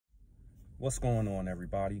What's going on,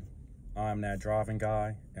 everybody? I'm that driving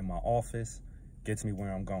guy, and my office gets me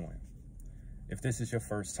where I'm going. If this is your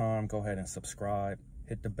first time, go ahead and subscribe,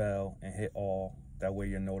 hit the bell, and hit all. That way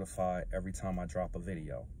you're notified every time I drop a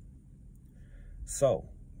video. So,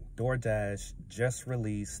 Doordash just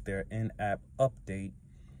released their in-app update,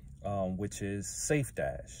 which is Safe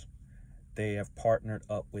Dash. They have partnered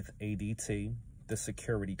up with ADT, the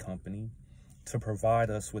security company, to provide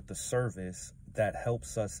us with the service that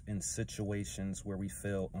helps us in situations where we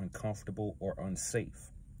feel uncomfortable or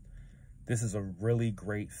unsafe. This is a really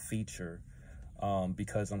great feature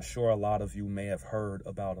because I'm sure a lot of you may have heard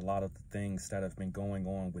about a lot of the things that have been going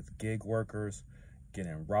on with gig workers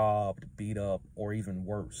getting robbed, beat up, or even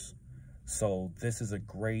worse. So this is a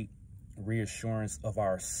great reassurance of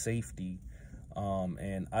our safety,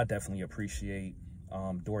 and I definitely appreciate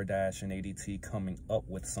Doordash and ADT coming up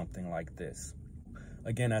with something like this.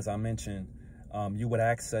 Again, as I mentioned, you would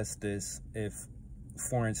access this if,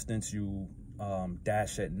 for instance, you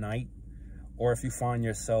dash at night, or if you find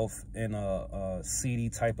yourself in a seedy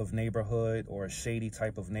type of neighborhood or a shady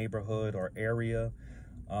type of neighborhood or area.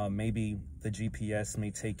 Maybe the GPS may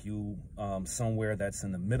take you somewhere that's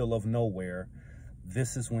in the middle of nowhere.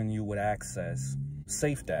 This is when you would access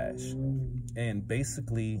Safe Dash. And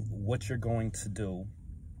basically what you're going to do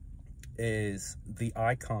is the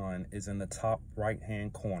icon is in the top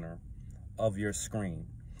right-hand corner of your screen,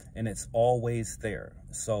 and it's always there.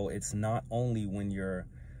 So it's not only when you're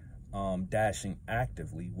dashing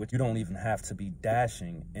actively, which you don't even have to be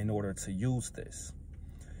dashing in order to use this.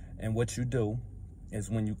 And what you do is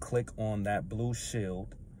when you click on that blue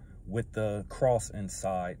shield with the cross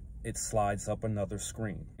inside, it slides up another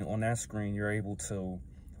screen. And on that screen, you're able to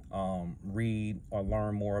read or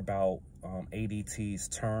learn more about ADT's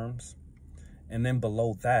terms. And then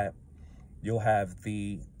below that, you'll have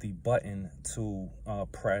the button to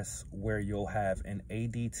press where you'll have an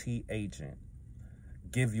ADT agent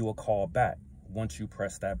give you a call back once you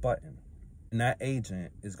press that button. And that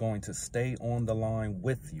agent is going to stay on the line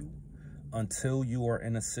with you until you are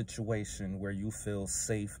in a situation where you feel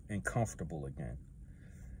safe and comfortable again.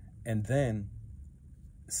 And then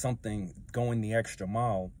something going the extra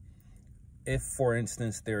mile, if, for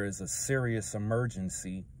instance, there is a serious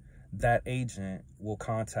emergency, that agent will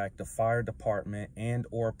contact the fire department and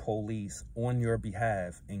or police on your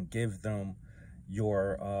behalf and give them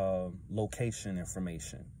your location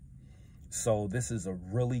information. So this is a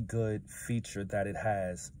really good feature that it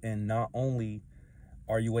has. And not only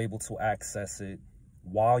are you able to access it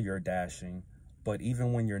while you're dashing, but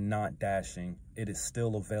even when you're not dashing, it is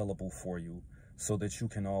still available for you so that you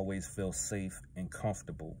can always feel safe and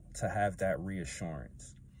comfortable to have that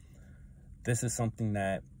reassurance. This is something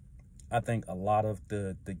that I think a lot of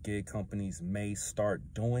the gig companies may start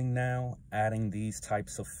doing now, adding these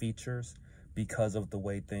types of features because of the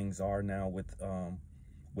way things are now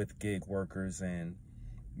with gig workers. And,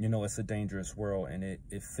 you know, it's a dangerous world, and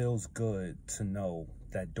it feels good to know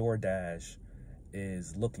that Doordash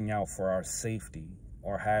is looking out for our safety,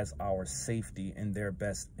 or has our safety in their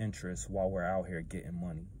best interest while we're out here getting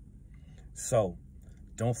money. So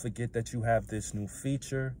don't forget that you have this new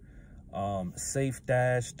feature. Safe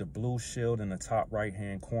Dash, the blue shield in the top right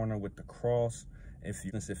hand corner with the cross. If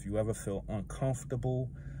you ever feel uncomfortable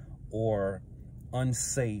or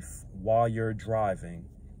unsafe while you're driving,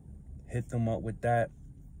 hit them up with that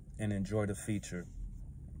and enjoy the feature.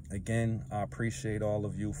 Again, I appreciate all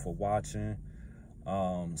of you for watching.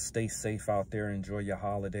 Stay safe out there, enjoy your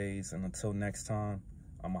holidays, and until next time,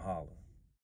 I'ma holler.